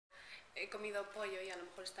he comido pollo y a lo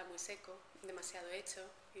mejor está muy seco, demasiado hecho,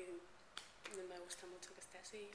 y no me gusta mucho que esté así.